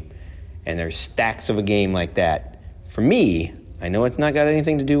game, and there's stacks of a game like that, for me, I know it's not got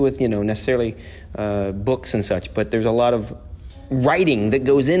anything to do with, necessarily books and such, but there's a lot of writing that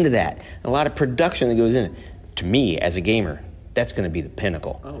goes into that, a lot of production that goes in it. To me, as a gamer, that's going to be the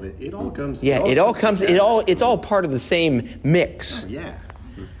pinnacle. Oh, it all comes. Yeah, it's all part of the same mix. Oh, yeah.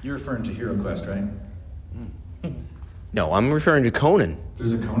 You're referring to Hero Quest, right? No, I'm referring to Conan.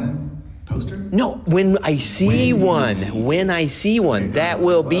 There's a Conan poster? No, when I see one, that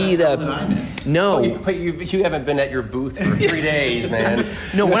will be What did I miss? No. But you haven't been at your booth for 3 days, man.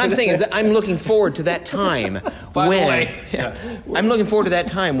 No, what I'm saying is that I'm looking forward to that time I'm looking forward to that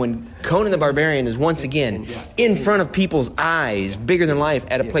time when Conan the Barbarian is once again in front of people's eyes, bigger than life,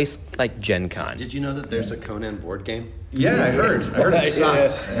 at a place like Gen Con. Did you know that there's a Conan board game? Yeah, I heard it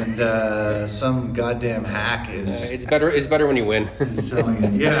sucks, and some goddamn hack is It's better when you win. selling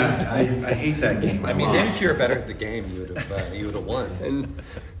it. Yeah, I hate that game. I mean, if you're better at the game, you would have won.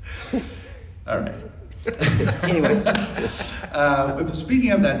 All right. Anyway,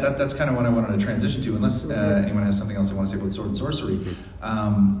 speaking of that's kind of what I wanted to transition to. Unless anyone has something else they want to say about Sword and Sorcery,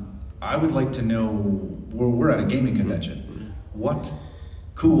 I would like to know. We're at a gaming convention. What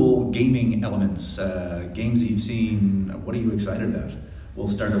cool gaming elements, games that you've seen? What are you excited about? We'll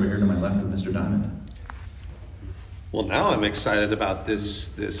start over here to my left with Mr. Diamond. Well, now I'm excited about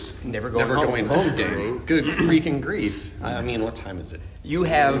this Never Going Home game. Good freaking grief! I mean, what time is it? You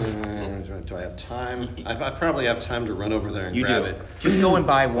have... Do I have time? I probably have time to run over there and You grab do. it. Just go and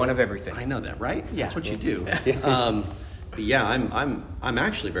buy one of everything. I know that, right? Yeah. That's what you do. But yeah, I'm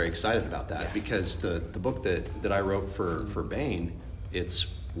actually very excited about that because the book that I wrote for Bane, it's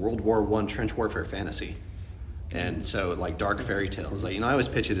World War I trench warfare fantasy, and so like dark fairy tales. Like, I always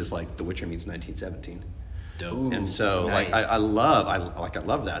pitch it as like The Witcher meets 1917. Dope. And so Nice. I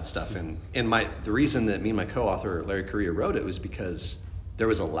love that stuff. And the reason that me and my co-author Larry Correa wrote it was because there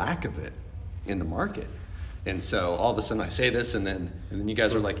was a lack of it in the market. And so all of a sudden I say this, and then you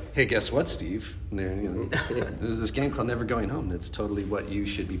guys are like, "Hey, guess what, Steve?" And there's this game called Never Going Home. That's totally what you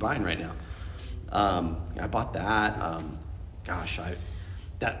should be buying right now. I bought that.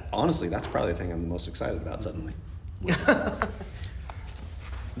 Honestly, that's probably the thing I'm the most excited about suddenly.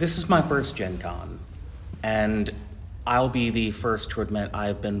 This is my first Gen Con, and I'll be the first to admit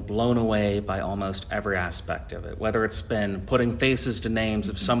I've been blown away by almost every aspect of it, whether it's been putting faces to names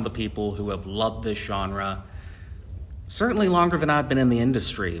of some of the people who have loved this genre, certainly longer than I've been in the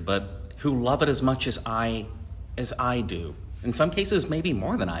industry, but who love it as much as I do. In some cases, maybe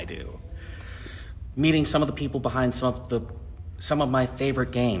more than I do. Meeting some of the people behind some of my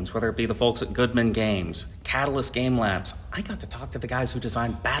favorite games, whether it be the folks at Goodman Games, Catalyst Game Labs. I got to talk to the guys who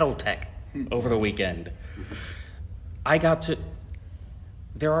designed BattleTech over the weekend.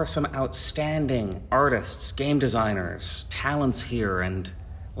 There are some outstanding artists, game designers, talents here, and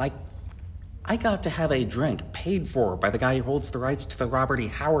I got to have a drink paid for by the guy who holds the rights to the Robert E.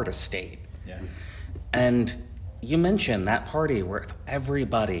 Howard estate. Yeah. And you mentioned that party where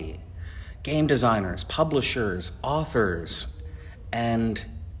everybody, game designers, publishers, authors, and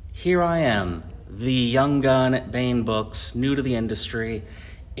here I am, the young gun at Bane Books, new to the industry,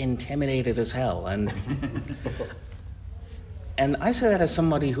 intimidated as hell. And and I say that as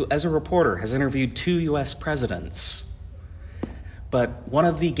somebody who, as a reporter, has interviewed 2 U.S. presidents. But one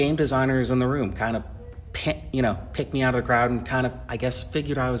of the game designers in the room kind of, picked me out of the crowd and kind of, I guess,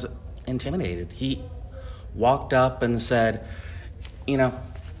 figured I was intimidated. He walked up and said,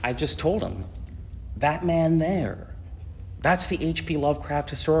 I just told him, that man there, that's the H.P. Lovecraft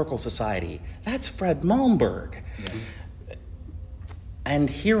Historical Society. That's Fred Malmberg. Yeah. And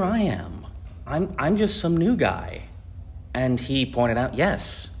here I am. I'm just some new guy. And he pointed out,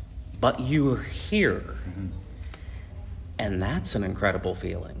 yes, but you're here. Mm-hmm. And that's an incredible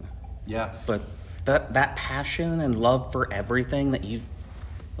feeling. Yeah. But that passion and love for everything that you've,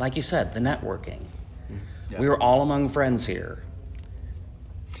 like you said, the networking. Yeah. We were all among friends here.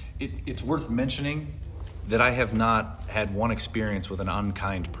 It's worth mentioning that I have not had one experience with an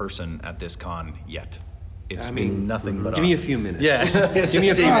unkind person at this con yet. It's been nothing but Give me a awesome. few minutes. Yeah. Give me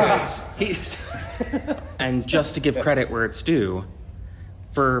a few minutes. And just to give credit where it's due,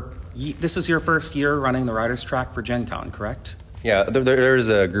 this is your first year running the Writers Track for Gen Con, correct? Yeah, there's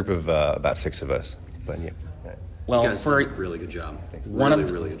a group of about 6 of us, but yeah. Well, You guys did a really good job.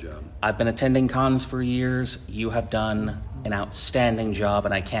 Really good job. I've been attending cons for years. You have done an outstanding job,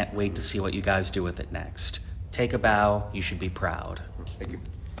 and I can't wait to see what you guys do with it next. Take a bow. You should be proud. What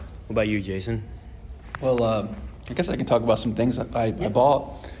about you, Jason? Well, I guess I can talk about some things I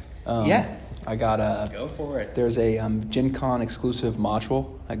bought. I got a. Go for it. There's a Gen Con exclusive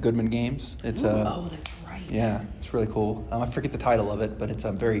module at Goodman Games. It's Oh, that's right. Yeah, it's really cool. I forget the title of it, but it's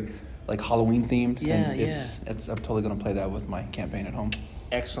very like Halloween themed. Yeah, and it's I'm totally gonna play that with my campaign at home.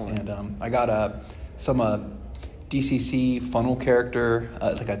 Excellent. And I got some DCC funnel character,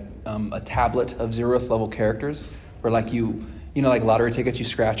 like a tablet of 0th level characters, where like you know, like lottery tickets, you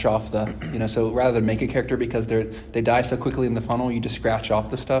scratch off the, so rather than make a character because they die so quickly in the funnel, you just scratch off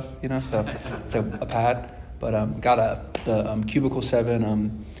the stuff, so it's a pad. But got the Cubicle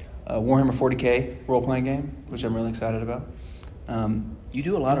 7 Warhammer 40K role-playing game, which I'm really excited about. You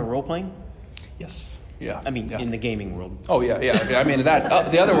do a lot of role playing. Yes. Yeah. I mean, yeah. in the gaming world. Oh yeah. I mean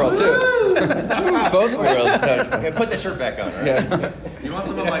that the other world too. Both worlds. Okay, put the shirt back on. Right? Yeah. You want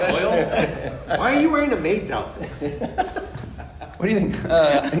some of my oil? Why are you wearing a maid's outfit? What do you think?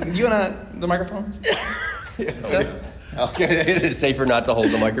 You want the microphone? Okay, is it safer not to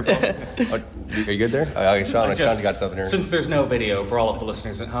hold the microphone? Are you good there? Sean's got something here. Since there's no video for all of the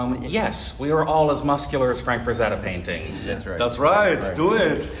listeners at home, yes, we are all as muscular as Frank Frazetta paintings. That's right. That's right. Do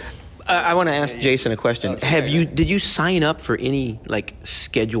it. I want to ask Jason a question. Did you sign up for any like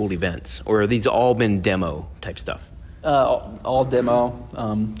scheduled events, or have these all been demo type stuff? All demo.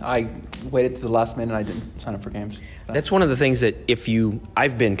 I waited to the last minute. I didn't sign up for games. That's one of the things that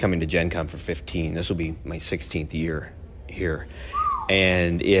I've been coming to Gen Con for 15. This will be my 16th year here,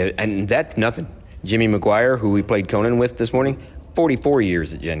 and that's nothing. Jimmy McGuire, who we played Conan with this morning, 44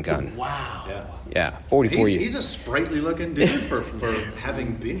 years at Gen Con. Wow. Yeah, 44 years. He's a sprightly looking dude for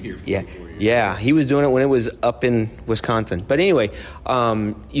having been here 44 years. Yeah, he was doing it when it was up in Wisconsin. But anyway,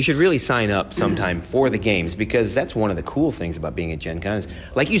 you should really sign up sometime for the games, because that's one of the cool things about being at Gen Con is,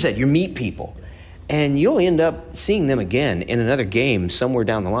 like you said, you meet people. And you'll end up seeing them again in another game somewhere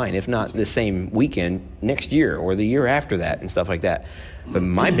down the line, if not the same weekend next year or the year after that and stuff like that. But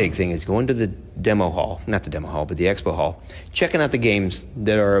my big thing is going to the demo hall, not the demo hall, but the expo hall, checking out the games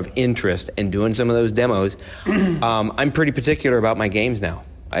that are of interest and doing some of those demos. I'm pretty particular about my games now.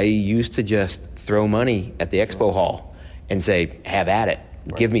 I used to just throw money at the expo hall and say, have at it,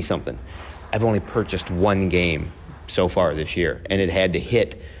 give me something. I've only purchased one game so far this year, and it had to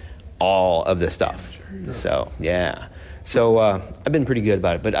hit all of the stuff. So, yeah. So I've been pretty good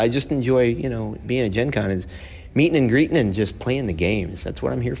about it. But I just enjoy, being at Gen Con is meeting and greeting and just playing the games. That's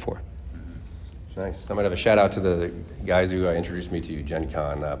what I'm here for. Nice. I might have a shout out to the guys who introduced me to Gen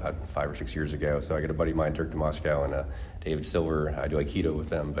Con about 5 or 6 years ago. So I got a buddy of mine, Dirk Demoscow, and David Silver. I do Aikido with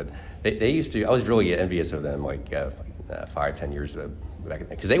them. But they used to, I was really envious of them 5-10 years back,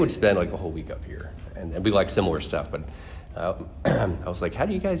 because they would spend like a whole week up here. And we like similar stuff. But I was like, how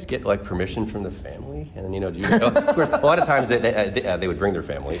do you guys get like permission from the family? And then, of course, a lot of times they would bring their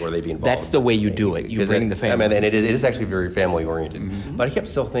family, or they'd be involved. That's the way you do it. You bring the family. And it is actually very family oriented. Mm-hmm. But I kept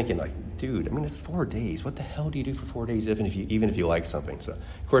still thinking, like, dude, it's 4 days. What the hell do you do for 4 days, even if you like something? So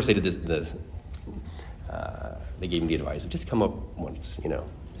of course they did this. They gave me the advice of just come up once,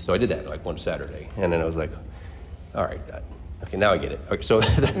 So I did that like one Saturday, and then I was like, all right. Okay, now I get it. Okay, so,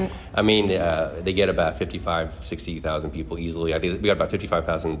 they get about 60,000 people easily. I think we got about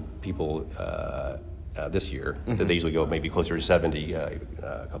 55,000 people this year. Mm-hmm. They usually go maybe closer to 70 a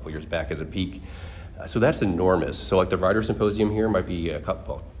couple years back as a peak. So that's enormous. So like the Writer Symposium here might be a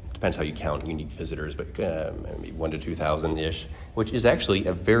couple, depends how you count unique visitors, but maybe 1,000 to 2,000-ish, which is actually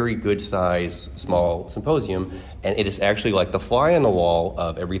a very good size, small symposium. And it is actually like the fly on the wall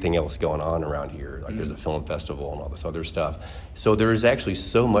of everything else going on around here. Like there's a film festival and all this other stuff. So there is actually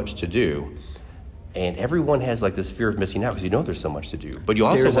so much to do. And everyone has like this fear of missing out because there's so much to do. But you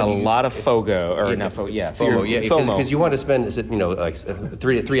also there's a lot of FOGO, or not FOGO, yeah, FOMO, yeah, because you want to spend like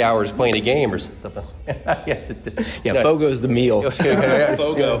 3 hours playing a game or something. FOGO is the meal.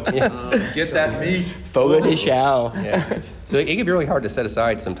 FOGO, get that meat. FOGO de chao. Yeah. So it can be really hard to set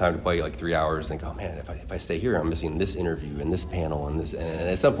aside some time to play like 3 hours and think, oh man, if I stay here, I'm missing this interview and this panel and this. And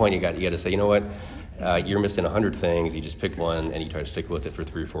at some point, you got to say, you know what? You're missing 100 things. You just pick one and you try to stick with it for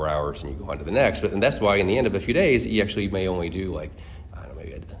 3 or 4 hours and you go on to the next. And that's why in the end of a few days, you actually may only do like,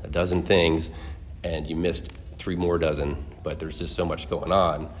 maybe a dozen things, and you missed 3 more dozen, but there's just so much going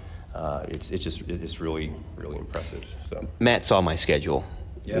on. it's really impressive. So Matt saw my schedule.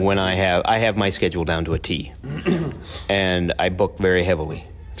 Yeah. When I have my schedule down to a T, and I book very heavily,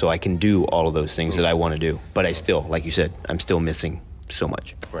 so I can do all of those things that I want to do. But I still, like you said, I'm still missing so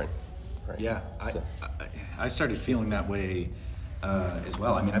much. right. Yeah, I started feeling that way as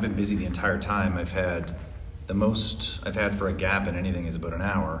well. I mean, I've been busy the entire time. I've had the most I've had for a gap in anything is about an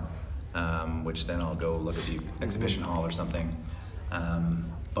hour, which then I'll go look at the exhibition hall or something.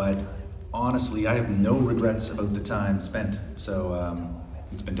 But honestly, I have no regrets about the time spent. So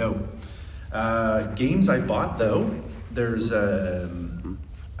it's been dope. Games I bought though, there's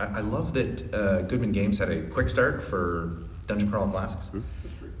I love that Goodman Games had a quick start for Dungeon Crawl Classics.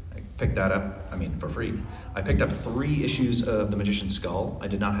 I picked that up, for free. I picked up 3 issues of The Magician's Skull I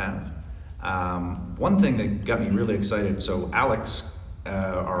did not have. One thing that got me really excited, so Alex,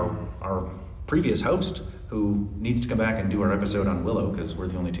 our previous host, who needs to come back and do our episode on Willow, because we're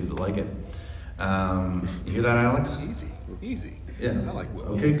the only 2 that like it. You hear that, Alex? Easy. Yeah. I like Willow.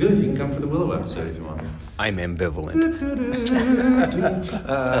 Okay, good. You can come for the Willow episode if you want. I'm ambivalent.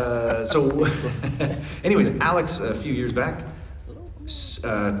 So, anyways, Alex, a few years back,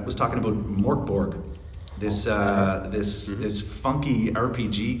 was talking about Morkborg, this funky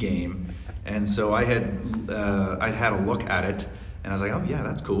RPG game, and so I'd had a look at it, and I was like, oh yeah,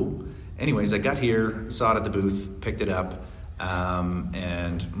 that's cool. Anyways, I got here, saw it at the booth, picked it up,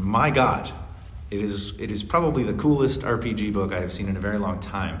 and my God, it is probably the coolest RPG book I have seen in a very long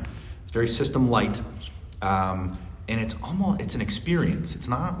time. It's very system light, and it's an experience. It's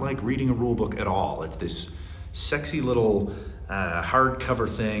not like reading a rule book at all. It's this sexy little hardcover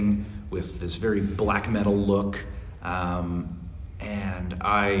thing with this very black metal look, and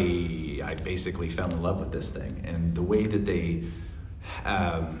I basically fell in love with this thing. And the way that they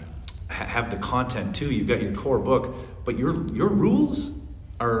have the content too. You've got your core book, but your rules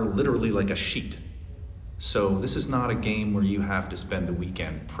are literally like a sheet. So this is not a game where you have to spend the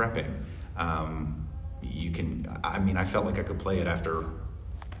weekend prepping. I felt like I could play it after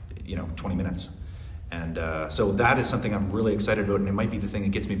 20 minutes. And so that is something I'm really excited about, and it might be the thing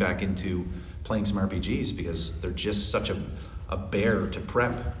that gets me back into playing some RPGs, because they're just such a bear to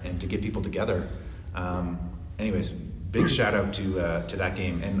prep and to get people together. Anyways, big shout out to that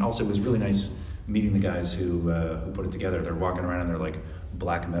game, and also it was really nice meeting the guys who put it together. They're walking around in their like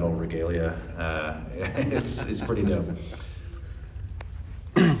black metal regalia. It's pretty dope.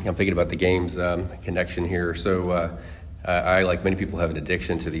 I'm thinking about the games connection here. So I, like many people, have an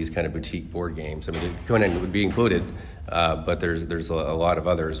addiction to these kind of boutique board games. I mean, Conan would be included, but there's a lot of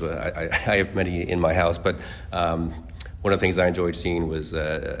others. I have many in my house, but one of the things I enjoyed seeing was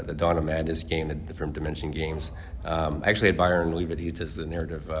the Dawn of Madness game from Dimension Games. I actually had Byron Leavitt. He does the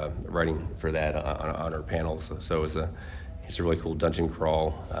narrative writing for that on our panels. So it's a really cool dungeon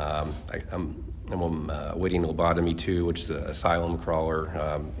crawl. I'm waiting Lobotomy 2, which is an asylum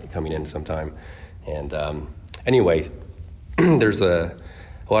crawler coming in sometime. And anyway, there's a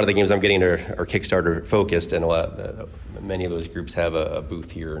lot of the games I'm getting are Kickstarter focused, and many of those groups have a booth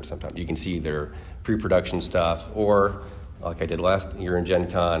here, and sometimes you can see their pre-production stuff, or like I did last year in Gen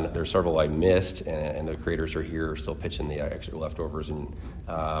Con, there's several I missed, and the creators are here still pitching the extra leftovers. And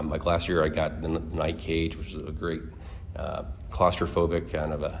like last year I got the Night Cage, which is a great claustrophobic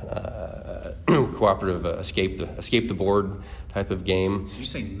kind of a cooperative escape the board type of game. Did you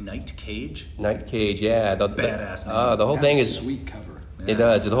say Night Cage? Night Cage, yeah. Badass name. The whole thing is sweet cover. It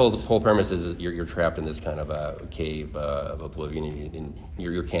does. The whole premise is you're trapped in this kind of a cave of oblivion, and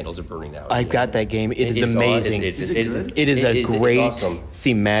your candles are burning out. I've got that game. It is amazing. Is it good? It is a great awesome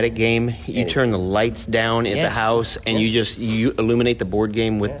thematic game. You turn the lights down at the house, and you illuminate the board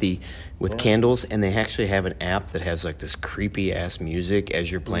game with candles, and they actually have an app that has like this creepy ass music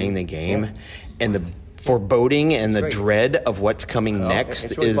as you're playing the game, and the foreboding and the dread of what's coming next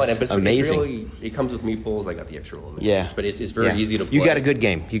it's really is fun. But amazing. It comes with meeples. I got the extra little Yeah, but it's very easy to play. You got a good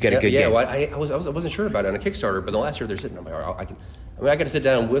game. You got a good game. Well, I wasn't sure about it on a Kickstarter, but the last year they're sitting. I got to sit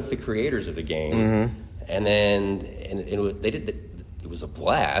down with the creators of the game, and then it was a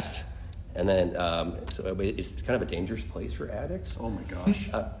blast. And then, so it's kind of a dangerous place for addicts. Oh my gosh.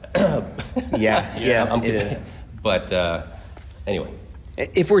 Yeah, it is. But anyway.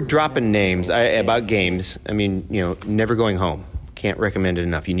 If we're dropping names about games, Never Going Home. Can't recommend it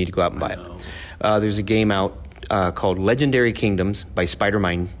enough. You need to go out and buy it. There's a game out called Legendary Kingdoms by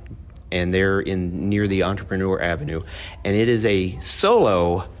Spidermind, and they're near the Entrepreneur Avenue. And it is a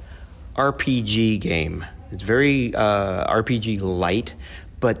solo RPG game. It's very RPG light,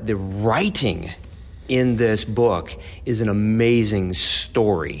 but the writing in this book is an amazing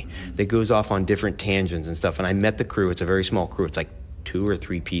story that goes off on different tangents and stuff. And I met the crew. It's a very small crew. It's like 2 or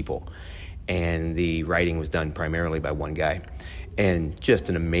 3 people, and the writing was done primarily by one guy, and just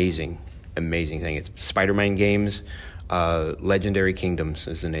an amazing thing. It's Spider-Man Games, Legendary Kingdoms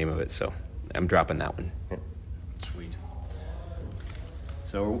is the name of it, so I'm dropping that one. Sweet.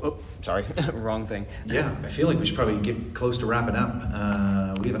 So, sorry, wrong thing. Yeah, I feel like we should probably get close to wrapping up.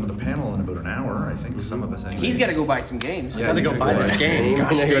 We have another panel in about an hour, I think, some of us anyways. He's got to go buy some games. Yeah, Gotta go buy this game. Gosh,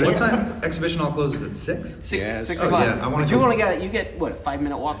 dang What it. time? Exhibition all closes at 6? 6 Oh, o'clock. yeah, I wanna But go- you only got, you get, what, a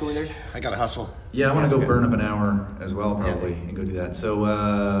 5-minute walk over there? I gotta hustle. Yeah, I want to go burn up an hour as well, probably, and go do that. So,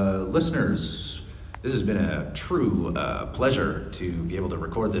 listeners, this has been a true pleasure to be able to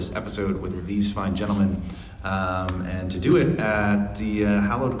record this episode with these fine gentlemen, and to do it at the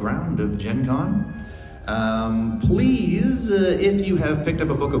hallowed ground of Gen Con. Please, if you have picked up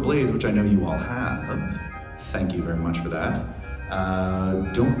a book of Blades, which I know you all have, thank you very much for that.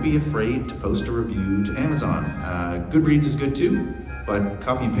 Don't be afraid to post a review to Amazon. Goodreads is good too, but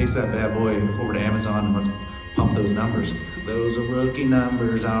copy and paste that bad boy over to Amazon and let's pump those numbers. Those are rookie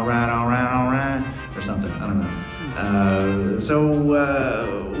numbers, all right, or something. I don't know.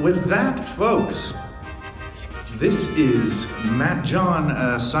 So with that, folks, this is Matt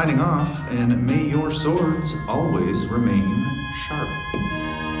John signing off, and may your swords always remain sharp.